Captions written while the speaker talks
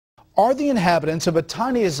are the inhabitants of a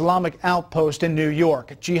tiny Islamic outpost in New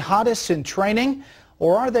York jihadists in training,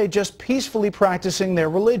 or are they just peacefully practicing their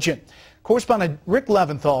religion? Correspondent Rick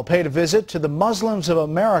Leventhal paid a visit to the Muslims of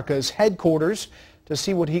America's headquarters to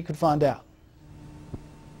see what he could find out.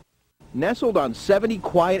 Nestled on 70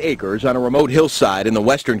 quiet acres on a remote hillside in the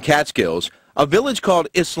western Catskills, a village called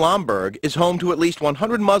Islamberg is home to at least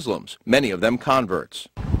 100 Muslims, many of them converts.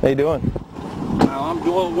 How you doing? I'm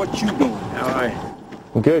doing what you doing. All right.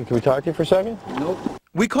 Good. Can we talk to you for a second? Nope.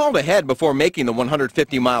 We called ahead before making the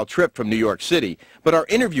 150-mile trip from New York City, but our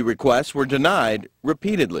interview requests were denied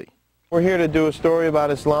repeatedly. We're here to do a story about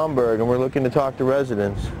Islamberg, and we're looking to talk to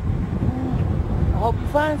residents. I hope you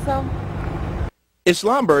find some.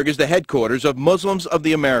 Islamberg is the headquarters of Muslims of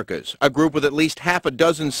the Americas, a group with at least half a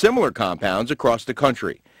dozen similar compounds across the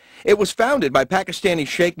country. It was founded by Pakistani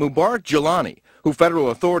Sheikh Mubarak Jilani, who federal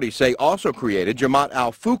authorities say also created Jamaat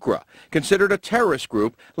ul-Fuqra, considered a terrorist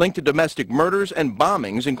group linked to domestic murders and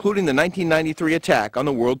bombings, including the 1993 attack on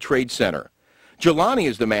the World Trade Center. Jilani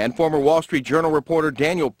is the man former Wall Street Journal reporter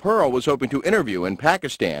Daniel Pearl was hoping to interview in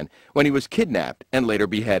Pakistan when he was kidnapped and later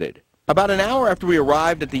beheaded. About an hour after we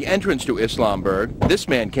arrived at the entrance to Islamberg, this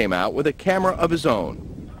man came out with a camera of his own.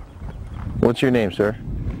 What's your name, sir?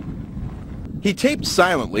 He taped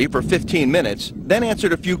silently for 15 minutes, then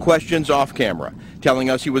answered a few questions off camera, telling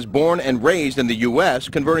us he was born and raised in the U.S.,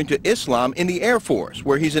 converting to Islam in the Air Force,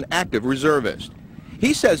 where he's an active reservist.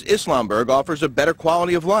 He says Islamberg offers a better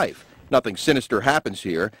quality of life. Nothing sinister happens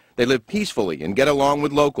here. They live peacefully and get along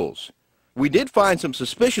with locals. We did find some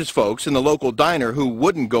suspicious folks in the local diner who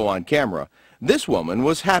wouldn't go on camera. This woman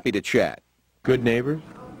was happy to chat. Good neighbors?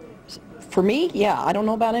 For me, yeah. I don't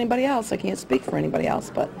know about anybody else. I can't speak for anybody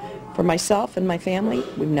else, but for myself and my family,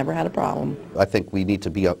 we've never had a problem. I think we need to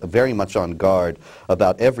be very much on guard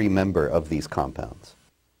about every member of these compounds.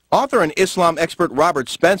 Author and Islam expert Robert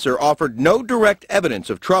Spencer offered no direct evidence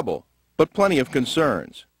of trouble, but plenty of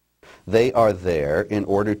concerns. They are there in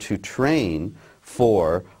order to train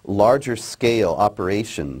for larger scale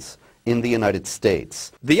operations in the United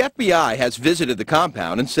States. The FBI has visited the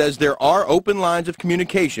compound and says there are open lines of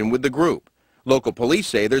communication with the group. Local police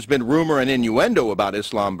say there's been rumor and innuendo about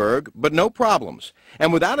Islamberg, but no problems.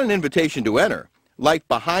 And without an invitation to enter, life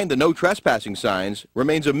behind the no trespassing signs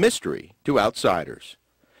remains a mystery to outsiders.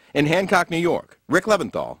 In Hancock, New York, Rick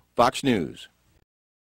Leventhal, Fox News.